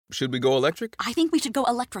Should we go electric? I think we should go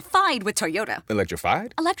electrified with Toyota.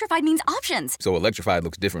 Electrified? Electrified means options. So electrified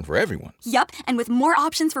looks different for everyone. Yup, and with more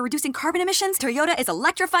options for reducing carbon emissions, Toyota is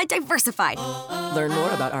electrified diversified. Learn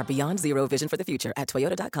more about our Beyond Zero vision for the future at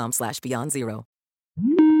toyota.com/Beyond Zero.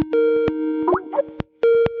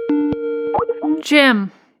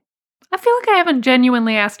 Jim, I feel like I haven't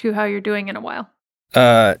genuinely asked you how you're doing in a while.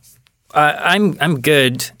 I'm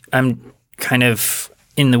good. I'm kind of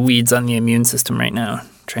in the weeds on the immune system right now,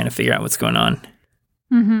 trying to figure out what's going on.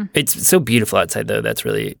 Mm-hmm. It's so beautiful outside, though. That's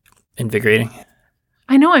really invigorating.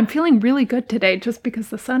 I know. I'm feeling really good today just because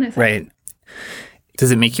the sun is out. Right.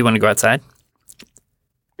 Does it make you want to go outside?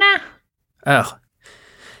 Nah. Oh.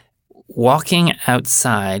 Walking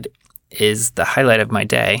outside is the highlight of my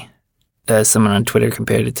day. Someone on Twitter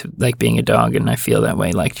compared it to like being a dog, and I feel that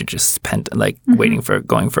way. Like you're just spent waiting for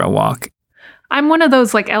going for a walk. I'm one of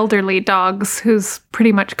those like elderly dogs who's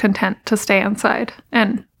pretty much content to stay inside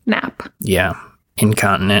and nap. Yeah,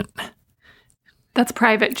 incontinent. That's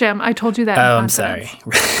private, Jim. I told you that. Oh, I'm sorry.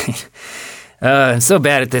 I'm so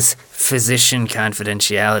bad at this physician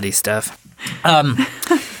confidentiality stuff.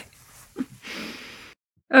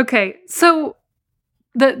 Okay, so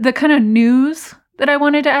the kind of news that I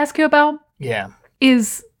wanted to ask you about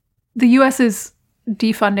is the U.S. is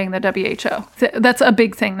defunding the WHO. That's a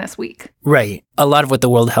big thing this week. Right. A lot of what the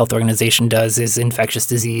World Health Organization does is infectious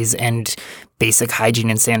disease and basic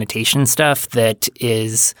hygiene and sanitation stuff that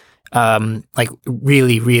is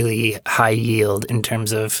really, really high yield in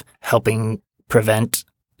terms of helping prevent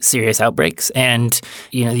serious outbreaks. And,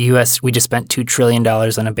 the U.S., we just spent $2 trillion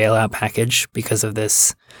on a bailout package because of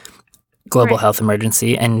this global health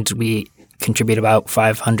emergency, and we contribute about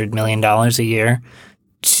 $500 million a year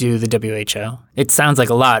to the WHO. It sounds like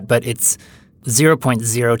a lot, but it's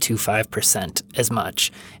 0.025% as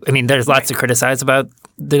much. I mean, there's lots to criticize about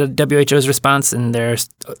the WHO's response, and there's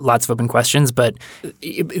lots of open questions, but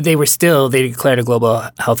they declared a global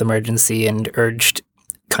health emergency and urged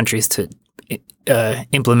countries to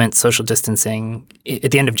implement social distancing at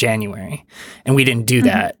the end of January. And we didn't do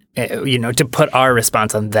that. To put our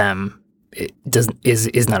response on them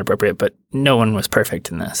is not appropriate, but no one was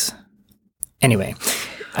perfect in this. Anyway,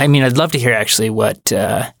 I mean, I'd love to hear actually what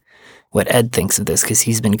Ed thinks of this, because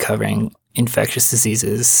he's been covering infectious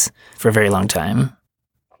diseases for a very long time.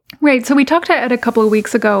 Right. So we talked to Ed a couple of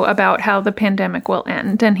weeks ago about how the pandemic will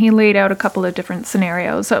end, and he laid out a couple of different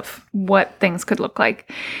scenarios of what things could look like.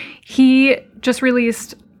 He just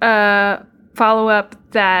released a follow-up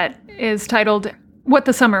that is titled What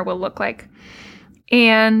the Summer Will Look Like.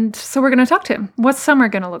 And so we're going to talk to him. What's summer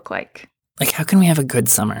going to look like? Like, how can we have a good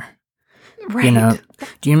summer? Right.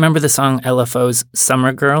 Do you remember the song LFO's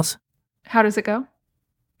Summer Girls? How does it go?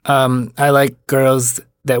 I like girls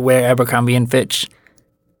that wear Abercrombie and Fitch.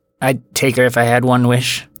 I'd take her if I had one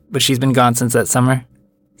wish, but she's been gone since that summer.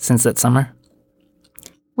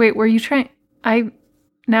 Wait, were you trying? Oh,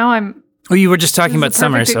 you were just talking about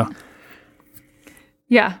summer, so.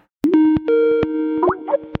 Yeah.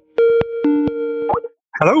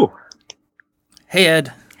 Hello. Hey,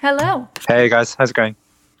 Ed. Hello. Hey, guys. How's it going?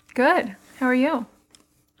 Good. How are you?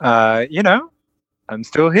 I'm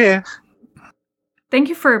still here. Thank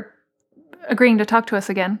you for agreeing to talk to us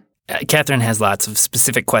again. Catherine has lots of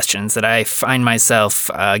specific questions that I find myself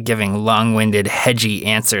giving long-winded, hedgy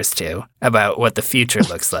answers to about what the future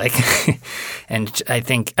looks like. And I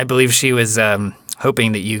believe she was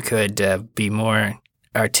hoping that you could be more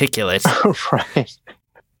articulate. Right.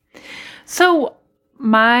 So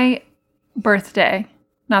my birthday,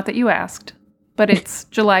 not that you asked, but it's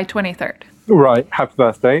July 23rd. Right. Happy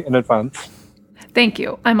birthday in advance. Thank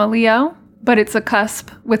you. I'm a Leo, but it's a cusp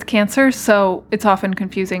with Cancer, so it's often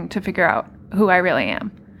confusing to figure out who I really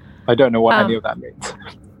am. I don't know what any of that means.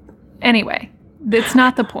 Anyway, it's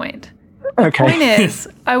not the point. Okay. The point is,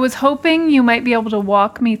 I was hoping you might be able to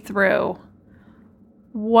walk me through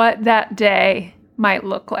what that day might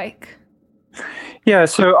look like. Yeah,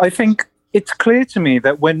 so I think it's clear to me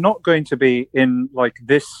that we're not going to be in like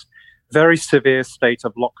this very severe state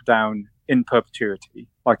of lockdown in perpetuity.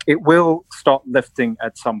 Like, it will start lifting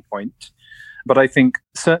at some point. But I think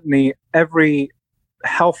certainly every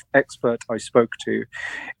health expert I spoke to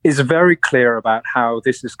is very clear about how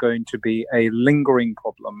this is going to be a lingering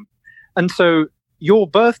problem. And so your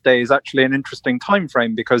birthday is actually an interesting time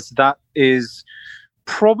frame, because that is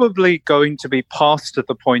probably going to be past at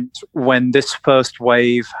the point when this first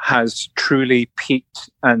wave has truly peaked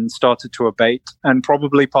and started to abate, and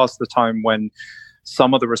probably past the time when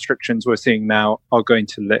some of the restrictions we're seeing now are going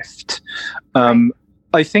to lift.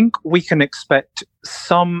 I think we can expect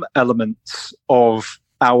some elements of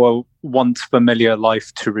our once familiar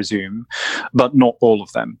life to resume, but not all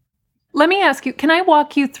of them. Let me ask you, can I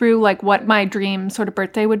walk you through like what my dream sort of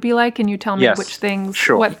birthday would be like? And you tell me Yes, which things,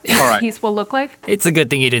 sure. what All right. piece will look like? It's a good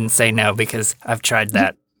thing you didn't say no because I've tried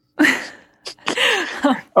that.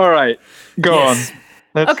 All right, go Yes.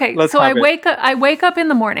 on. Okay, so I wake up in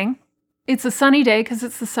the morning. It's a sunny day because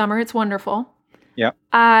it's the summer. It's wonderful. Yeah.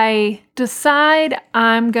 I decide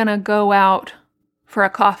I'm going to go out for a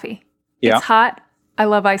coffee. Yeah. It's hot. I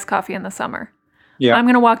love iced coffee in the summer. Yeah. I'm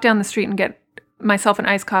going to walk down the street and get myself an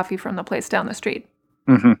iced coffee from the place down the street.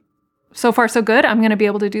 Mm-hmm. So far, so good. I'm going to be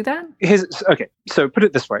able to do that. Okay, so put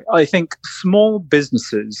it this way. I think small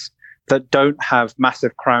businesses that don't have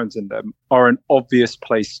massive crowds in them are an obvious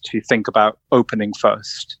place to think about opening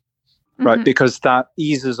first, right? Mhm. Because that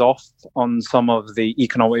eases off on some of the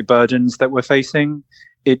economic burdens that we're facing.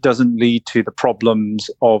 It doesn't lead to the problems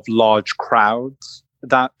of large crowds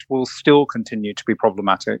that will still continue to be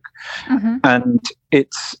problematic. Mhm. And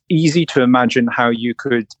it's easy to imagine how you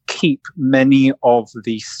could keep many of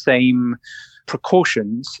the same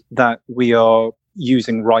precautions that we are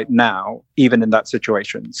using right now, even in that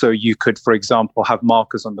situation. So you could, for example, have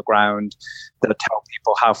markers on the ground that tell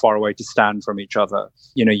people how far away to stand from each other.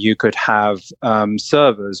 You could have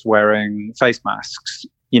servers wearing face masks.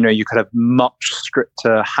 You could have much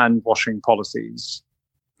stricter hand washing policies.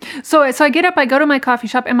 So I get up, I go to my coffee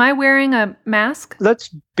shop. Am I wearing a mask? Let's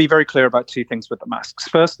be very clear about two things with the masks.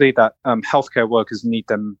 Firstly, that healthcare workers need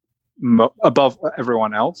them above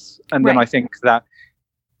everyone else. And then Right. I think that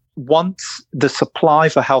once the supply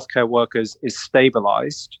for healthcare workers is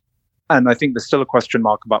stabilized, and I think there's still a question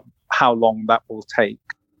mark about how long that will take.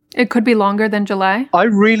 It could be longer than July. I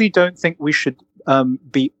really don't think we should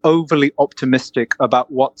be overly optimistic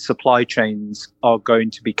about what supply chains are going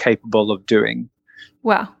to be capable of doing.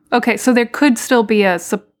 Wow. Okay, so there could still be a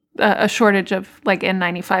shortage of like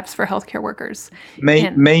N95s for healthcare workers.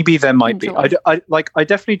 Maybe there might in be. July. I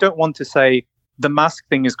definitely don't want to say the mask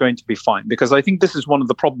thing is going to be fine, because I think this is one of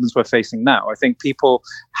the problems we're facing now. I think people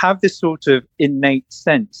have this sort of innate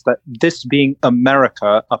sense that this being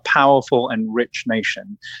America, a powerful and rich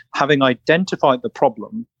nation, having identified the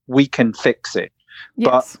problem, we can fix it.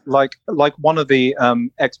 Yes. But like one of the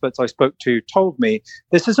experts I spoke to told me,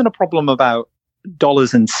 this isn't a problem about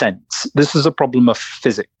dollars and cents. This is a problem of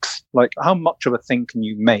physics. Like, how much of a thing can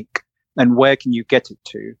you make and where can you get it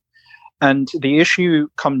to? And the issue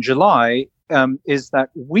come July is that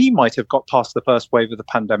we might have got past the first wave of the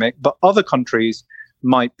pandemic, but other countries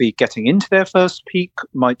might be getting into their first peak,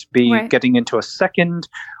 might be Right. getting into a second.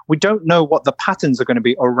 We don't know what the patterns are going to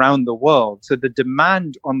be around the world. So the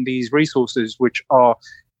demand on these resources, which are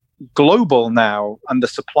global now, and the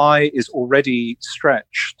supply is already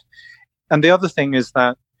stretched. And the other thing is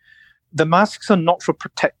that the masks are not for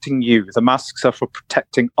protecting you. The masks are for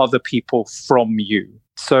protecting other people from you.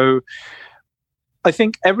 So I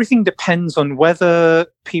think everything depends on whether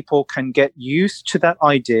people can get used to that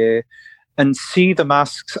idea and see the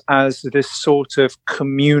masks as this sort of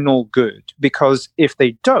communal good. Because if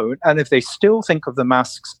they don't, and if they still think of the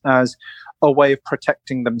masks as a way of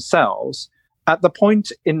protecting themselves, at the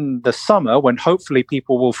point in the summer when hopefully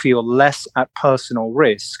people will feel less at personal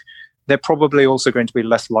risk, they're probably also going to be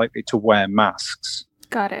less likely to wear masks.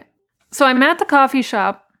 Got it. So I'm at the coffee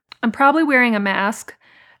shop. I'm probably wearing a mask.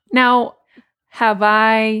 Now, have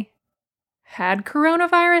I had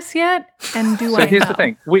coronavirus yet? And do I So here's know? the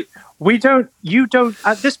thing. You don't,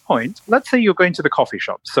 at this point, let's say you're going to the coffee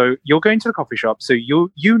shop. So you're going to the coffee shop. So you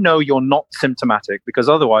know you're not symptomatic, because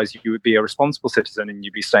otherwise you would be a responsible citizen and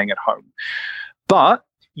you'd be staying at home. But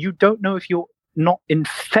you don't know if you're not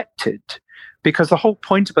infected, because the whole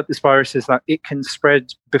point about this virus is that it can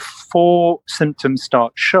spread before symptoms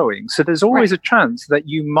start showing. So there's always Right. a chance that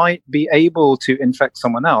you might be able to infect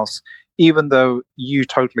someone else, even though you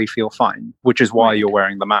totally feel fine, which is why Right. you're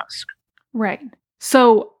wearing the mask. Right.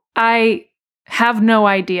 So I have no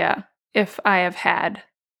idea if I have had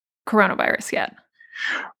coronavirus yet.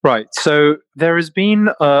 Right. So there has been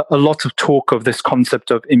a lot of talk of this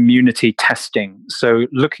concept of immunity testing. So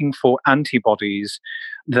looking for antibodies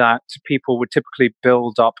that people would typically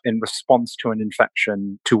build up in response to an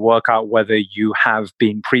infection to work out whether you have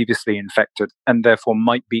been previously infected and therefore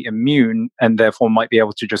might be immune and therefore might be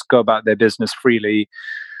able to just go about their business freely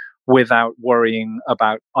without worrying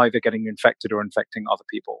about either getting infected or infecting other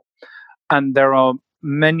people. And there are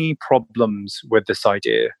many problems with this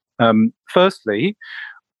idea. Firstly,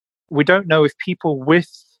 we don't know if people with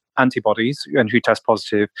antibodies and who test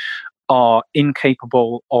positive are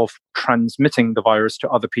incapable of transmitting the virus to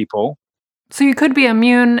other people. So you could be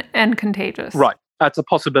immune and contagious. Right. That's a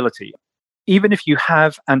possibility. Even if you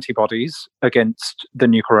have antibodies against the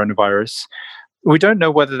new coronavirus, We don't know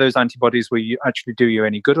whether those antibodies will actually do you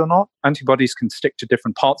any good or not. Antibodies can stick to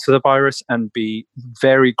different parts of the virus and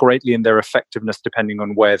vary greatly in their effectiveness depending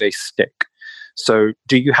on where they stick. So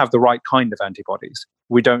do you have the right kind of antibodies?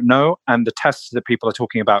 We don't know, and the tests that people are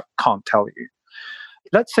talking about can't tell you.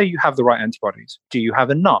 Let's say you have the right antibodies. Do you have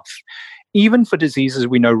enough? Even for diseases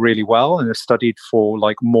we know really well and have studied for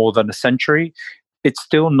like more than a century, it's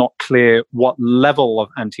still not clear what level of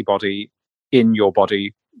antibody in your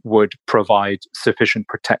body would provide sufficient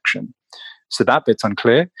protection. So that bit's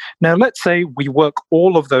unclear. Now, let's say we work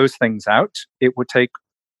all of those things out. It would take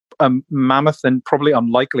a mammoth and probably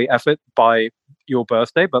unlikely effort by your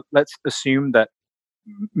birthday, but let's assume that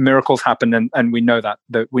miracles happen and we know that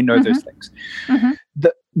we know those things.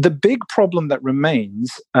 The big problem that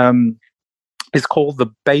remains is called the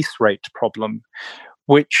base rate problem,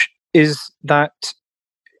 which is that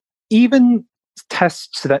even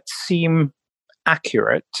tests that seem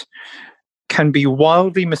accurate can be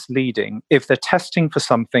wildly misleading if they're testing for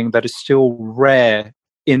something that is still rare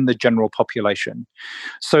in the general population.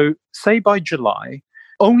 So say by July,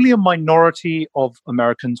 only a minority of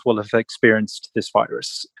Americans will have experienced this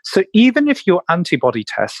virus. So even if your antibody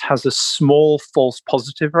test has a small false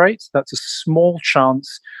positive rate, that's a small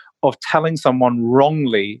chance of telling someone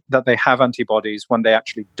wrongly that they have antibodies when they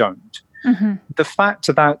actually don't. The fact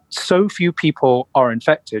that so few people are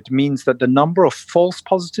infected means that the number of false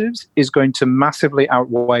positives is going to massively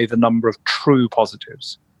outweigh the number of true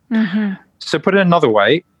positives. So put it another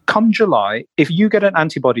way, come July, if you get an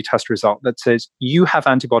antibody test result that says you have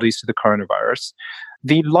antibodies to the coronavirus,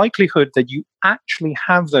 the likelihood that you actually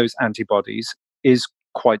have those antibodies is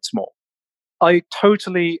quite small. I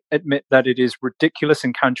totally admit that it is ridiculous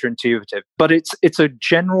and counterintuitive, but it's a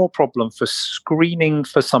general problem for screening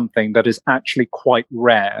for something that is actually quite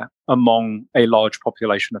rare among a large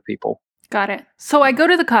population of people. Got it. So I go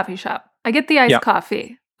to the coffee shop. I get the iced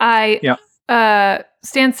coffee. I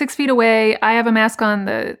stand 6 feet away. I have a mask on.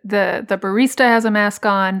 The barista has a mask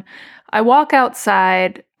on. I walk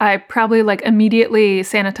outside. I probably immediately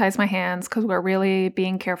sanitize my hands because we're really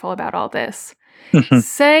being careful about all this.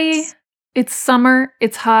 Say it's summer,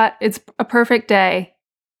 it's hot, it's a perfect day.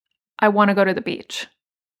 I want to go to the beach.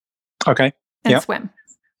 Okay. And swim.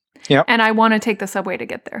 Yeah. And I want to take the subway to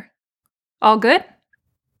get there. All good?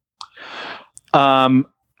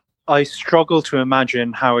 I struggle to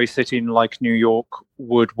imagine how a city like New York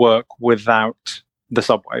would work without the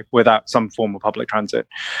subway, without some form of public transit.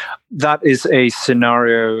 That is a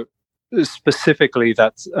scenario specifically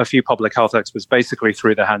that a few public health experts basically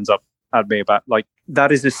threw their hands up at me about.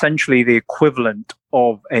 That is essentially the equivalent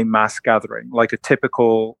of a mass gathering. Like a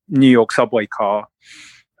typical New York subway car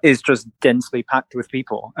is just densely packed with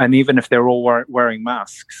people. And even if they're all wearing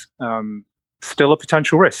masks, still a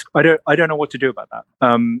potential risk. I don't know what to do about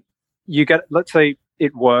that. Let's say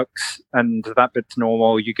it works and that bit's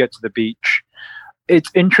normal, you get to the beach. It's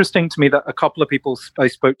interesting to me that a couple of people I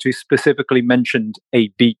spoke to specifically mentioned a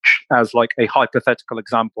beach as a hypothetical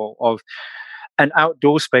example of an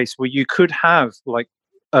outdoor space where you could have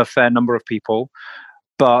a fair number of people,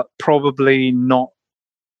 but probably not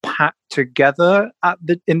packed together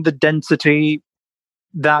in the density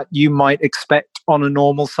that you might expect on a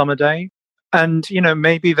normal summer day. And,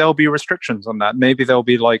 maybe there'll be restrictions on that. Maybe there'll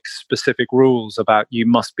be specific rules about you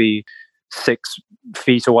must be 6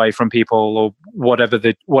 feet away from people or whatever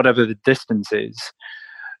the distance is.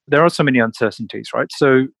 There are so many uncertainties, right?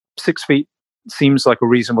 So 6 feet seems like a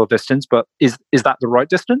reasonable distance, but is that the right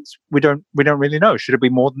distance? We don't really know. Should it be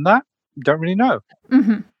more than that? Don't really know.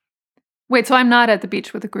 Wait, so I'm not at the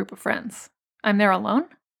beach with a group of friends. I'm there alone?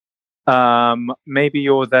 Maybe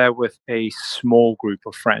you're there with a small group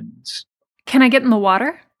of friends. Can I get in the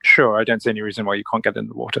water? Sure, I don't see any reason why you can't get in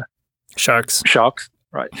the water. Sharks,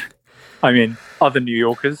 right. I mean, other New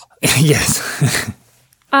Yorkers. Yes.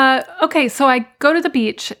 Okay, so I go to the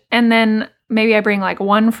beach and then maybe I bring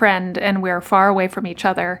one friend and we're far away from each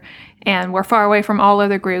other and we're far away from all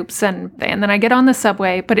other groups and then I get on the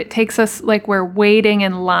subway, but it takes us we're waiting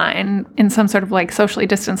in line in some sort of socially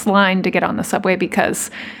distanced line to get on the subway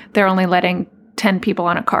because they're only letting 10 people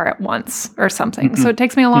on a car at once or something. So it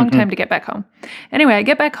takes me a long time to get back home. Anyway, I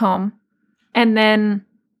get back home and then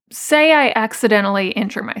say I accidentally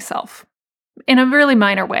injure myself in a really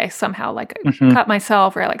minor way somehow, I cut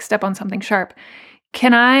myself or I step on something sharp.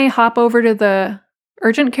 Can I hop over to the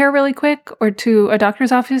urgent care really quick or to a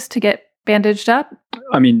doctor's office to get bandaged up?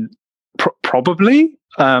 I mean, probably.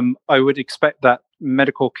 I would expect that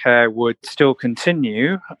medical care would still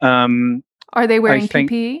continue. Are they wearing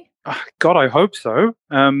PPE? God, I hope so.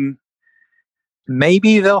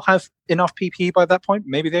 Maybe they'll have enough PPE by that point.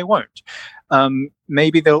 Maybe they won't.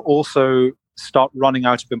 Maybe they'll also start running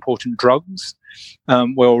out of important drugs.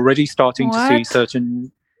 We're already starting to see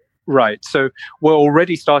certain... Right. So we're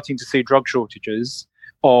already starting to see drug shortages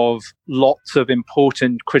of lots of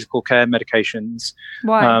important critical care medications.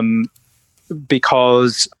 Why?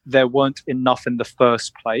 Because there weren't enough in the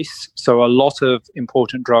first place. So a lot of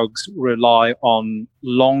important drugs rely on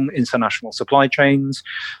long international supply chains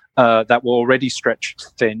that were already stretched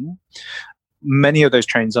thin. Many of those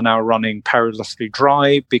trains are now running perilously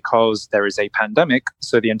dry because there is a pandemic.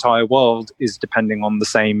 So the entire world is depending on the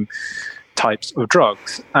same types of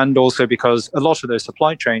drugs. And also because a lot of those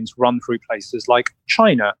supply chains run through places like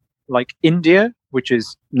China, like India, which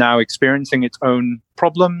is now experiencing its own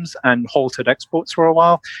problems and halted exports for a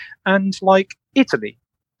while, and like Italy.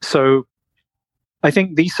 So I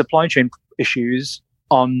think these supply chain issues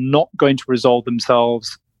are not going to resolve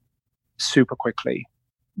themselves super quickly.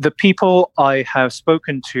 The people I have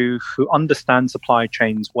spoken to who understand supply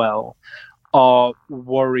chains well are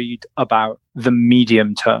worried about the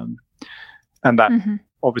medium term. And that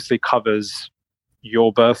obviously covers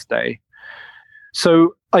your birthday.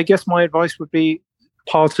 So I guess my advice would be,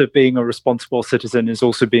 part of being a responsible citizen is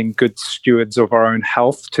also being good stewards of our own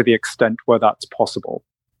health to the extent where that's possible.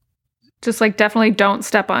 Just like definitely don't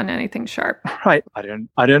step on anything sharp. Right. I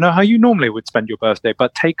don't know how you normally would spend your birthday,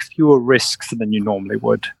 but take fewer risks than you normally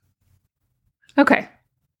would. Okay.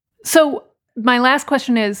 So my last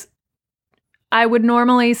question is, I would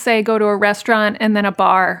normally say go to a restaurant and then a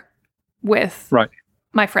bar with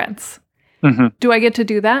my friends. Mm-hmm. Do I get to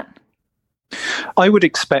do that? I would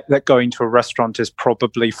expect that going to a restaurant is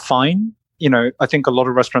probably fine. You know, I think a lot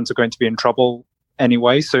of restaurants are going to be in trouble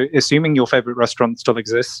anyway. So assuming your favorite restaurant still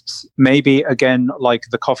exists, maybe again, like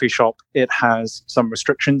the coffee shop, it has some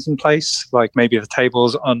restrictions in place. Like maybe the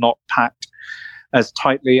tables are not packed as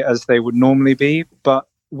tightly as they would normally be. But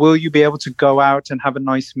will you be able to go out and have a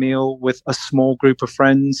nice meal with a small group of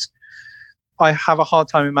friends? I have a hard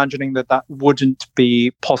time imagining that wouldn't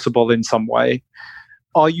be possible in some way.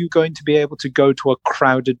 Are you going to be able to go to a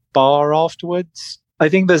crowded bar afterwards? I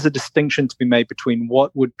think there's a distinction to be made between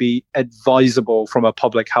what would be advisable from a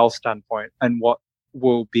public health standpoint and what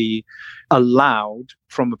will be allowed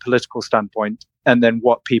from a political standpoint, and then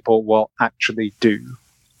what people will actually do.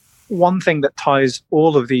 One thing that ties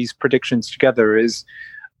all of these predictions together is,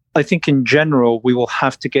 I think in general, we will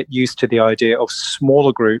have to get used to the idea of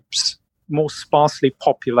smaller groups, more sparsely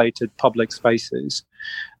populated public spaces,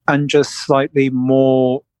 and just slightly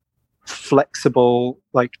more flexible,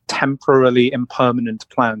 like temporarily impermanent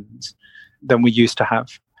plans than we used to have.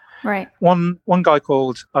 Right. One guy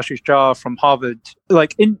called Ashish Jha from Harvard,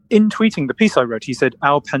 like in tweeting the piece I wrote, he said,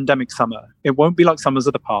 "Our pandemic summer, it won't be like summers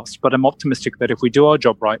of the past, but I'm optimistic that if we do our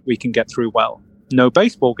job right, we can get through well. No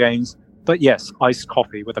baseball games, but yes, iced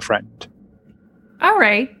coffee with a friend." All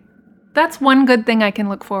right. That's one good thing I can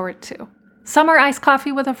look forward to. Summer iced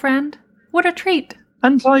coffee with a friend? What a treat.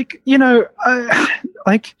 And like, you know,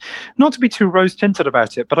 like, not to be too rose-tinted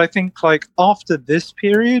about it, but I think like after this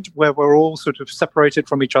period where we're all sort of separated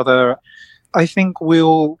from each other, I think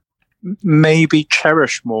we'll maybe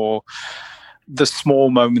cherish more the small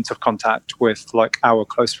moments of contact with like our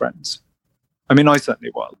close friends. I mean, I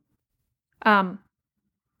certainly will.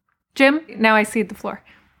 Jim, now I cede the floor.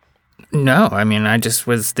 No, I mean, I just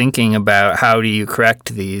was thinking about how do you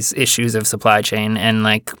correct these issues of supply chain, and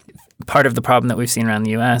like part of the problem that we've seen around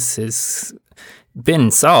the U.S. has been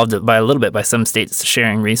solved by a little bit by some states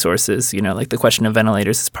sharing resources. You know, like the question of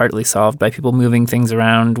ventilators is partly solved by people moving things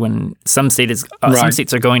around when some states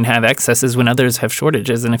are going to have excesses when others have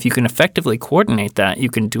shortages. And if you can effectively coordinate that, you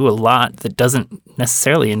can do a lot that doesn't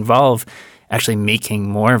necessarily involve actually making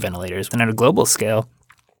more ventilators. And at a global scale,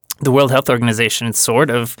 the World Health Organization sort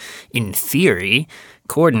of, in theory,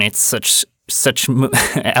 coordinates such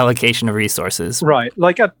allocation of resources. Right.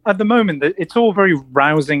 Like at the moment, it's all very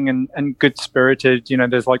rousing and good-spirited. You know,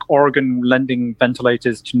 there's like Oregon lending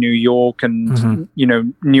ventilators to New York and, you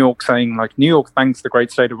know, New York saying like, New York thanks the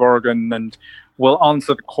great state of Oregon and will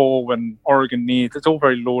answer the call when Oregon needs. It's all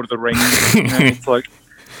very Lord of the Rings. You know, it's like,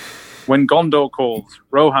 when Gondor calls,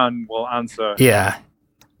 Rohan will answer. Yeah.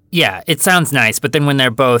 Yeah, it sounds nice, but then when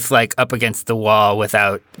they're both like up against the wall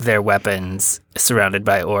without their weapons, surrounded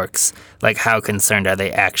by orcs, like how concerned are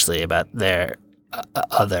they actually about their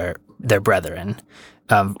brethren?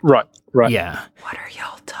 Right. Yeah. What are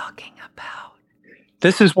y'all talking about?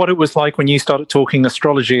 This is what it was like when you started talking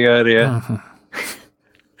astrology earlier.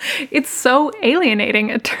 Mm-hmm. It's so alienating,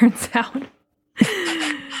 it turns out.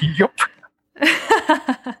 Yup.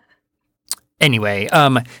 Anyway,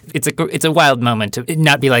 it's a wild moment to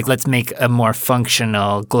not be like, let's make a more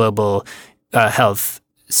functional global health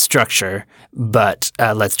structure, but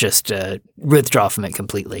let's just withdraw from it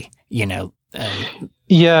completely,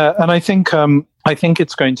 Yeah, and I think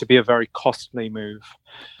it's going to be a very costly move,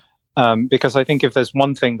 because I think if there's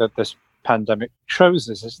one thing that this pandemic shows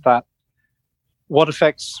us is that what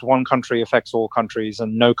affects one country affects all countries,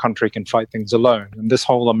 and no country can fight things alone. And this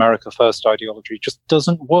whole America First ideology just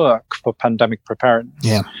doesn't work for pandemic preparedness.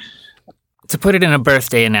 Yeah. To put it in a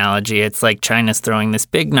birthday analogy, it's like China's throwing this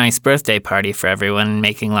big, nice birthday party for everyone and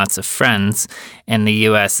making lots of friends, and the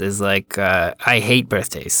U.S. is like, I hate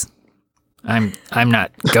birthdays. I'm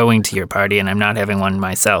not going to your party, and I'm not having one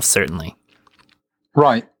myself, certainly.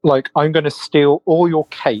 Right. Like, I'm going to steal all your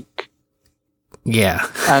cake. Yeah.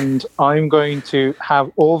 And I'm going to have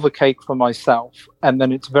all the cake for myself. And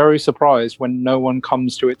then it's very surprised when no one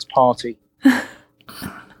comes to its party.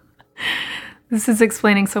 This is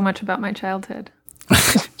explaining so much about my childhood.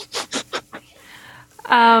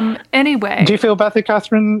 Anyway. Do you feel better,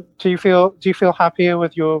 Catherine? Do you feel happier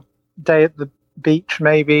with your day at the beach,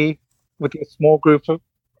 maybe, with your small group of...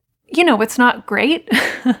 It's not great.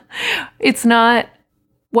 It's not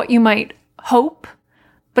what you might hope.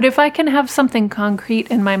 But if I can have something concrete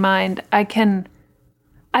in my mind, I can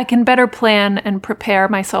better plan and prepare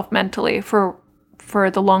myself mentally for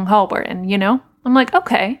the long haul we're in, I'm like,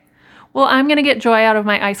 okay, well, I'm going to get joy out of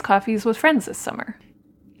my iced coffees with friends this summer.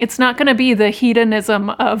 It's not going to be the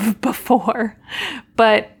hedonism of before,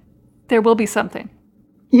 but there will be something.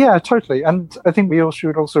 Yeah, totally. And I think we all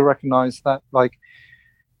should also recognize that, like,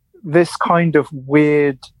 this kind of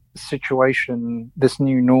weird situation, this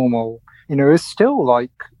new normal, is still like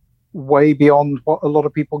way beyond what a lot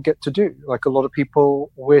of people get to do. Like, a lot of people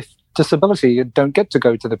with disability don't get to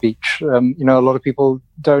go to the beach. A lot of people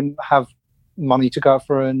don't have money to go out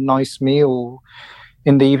for a nice meal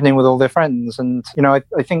in the evening with all their friends. And, I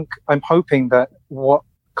think I'm hoping that what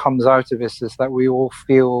comes out of this is that we all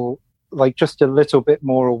feel like just a little bit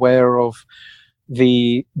more aware of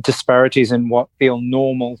the disparities in what feel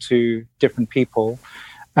normal to different people.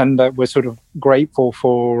 And that we're sort of grateful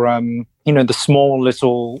for, the small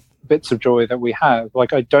little bits of joy that we have.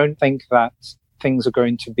 Like, I don't think that things are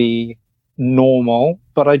going to be normal,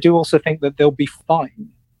 but I do also think that they'll be fine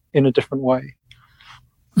in a different way.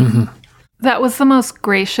 Mm-hmm. That was the most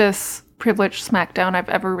gracious, privileged smackdown I've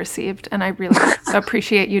ever received, and I really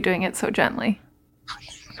appreciate you doing it so gently.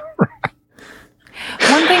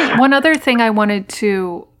 One other thing I wanted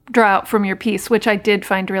to draw out from your piece, which I did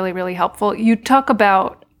find really, really helpful. You talk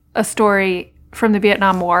about a story from the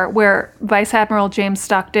Vietnam War where Vice Admiral James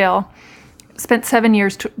Stockdale spent 7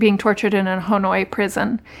 years being tortured in a Hanoi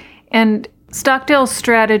prison. And Stockdale's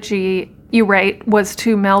strategy, you write, was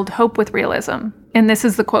to meld hope with realism. And this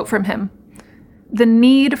is the quote from him. "The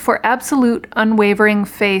need for absolute unwavering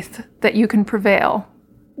faith that you can prevail,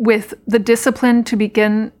 with the discipline to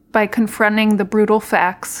begin by confronting the brutal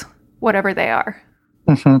facts, whatever they are."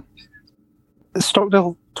 Mm-hmm.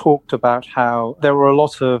 Stockdale talked about how there were a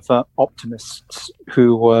lot of optimists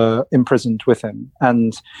who were imprisoned with him.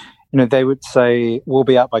 And, they would say, we'll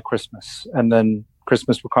be out by Christmas. And then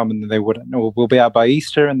Christmas would come and then they wouldn't. Or we'll be out by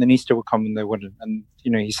Easter and then Easter would come and they wouldn't. And,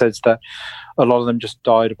 he says that a lot of them just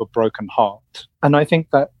died of a broken heart. And I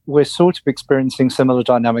think that we're sort of experiencing similar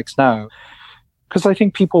dynamics now. Because I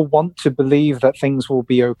think people want to believe that things will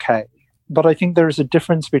be okay. But I think there is a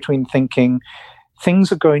difference between thinking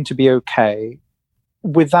things are going to be okay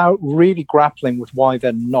without really grappling with why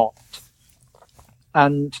they're not,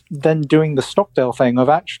 and then doing the Stockdale thing of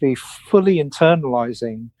actually fully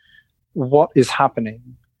internalizing what is happening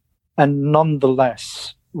and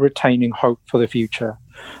nonetheless retaining hope for the future.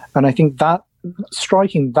 And I think that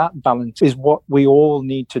striking that balance is what we all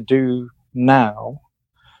need to do now,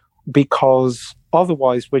 because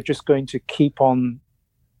otherwise we're just going to keep on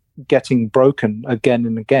getting broken again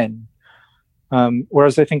and again.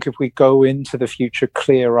 Whereas I think if we go into the future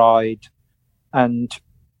clear-eyed and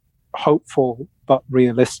hopeful but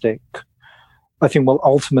realistic, I think we'll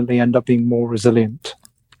ultimately end up being more resilient.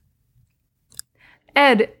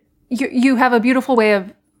 Ed, you have a beautiful way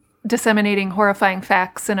of disseminating horrifying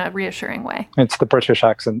facts in a reassuring way. It's the British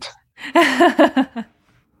accent. Yeah,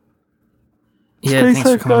 thanks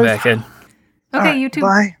for coming back, Ed. Okay, you too.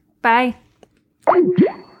 Bye. Bye.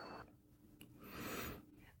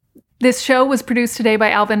 This show was produced today by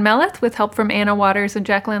Alvin Melleth with help from Anna Waters and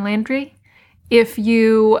Jacqueline Landry. If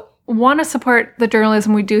you want to support the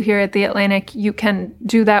journalism we do here at The Atlantic, you can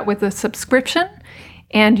do that with a subscription,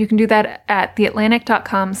 and you can do that at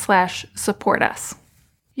theatlantic.com/support us.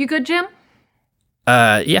 You good, Jim?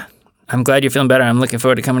 Yeah. I'm glad you're feeling better. I'm looking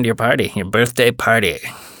forward to coming to your party, your birthday party.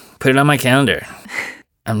 Put it on my calendar.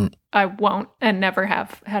 I won't and never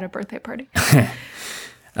have had a birthday party.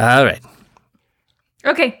 All right.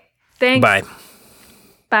 Okay. Thanks. Bye.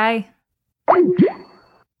 Bye.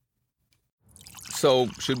 So,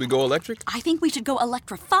 should we go electric? I think we should go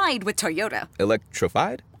electrified with Toyota.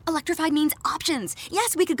 Electrified? Electrified means options.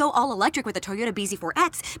 Yes, we could go all electric with the Toyota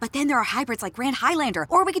BZ4X, but then there are hybrids like Grand Highlander,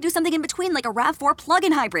 or we could do something in between like a RAV4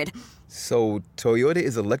 plug-in hybrid. So, Toyota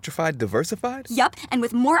is electrified diversified? Yup, and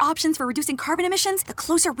with more options for reducing carbon emissions, the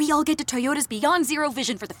closer we all get to Toyota's Beyond Zero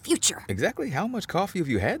vision for the future. Exactly how much coffee have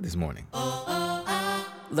you had this morning?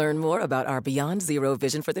 Learn more about our Beyond Zero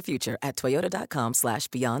vision for the future at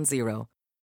toyota.com/beyond zero.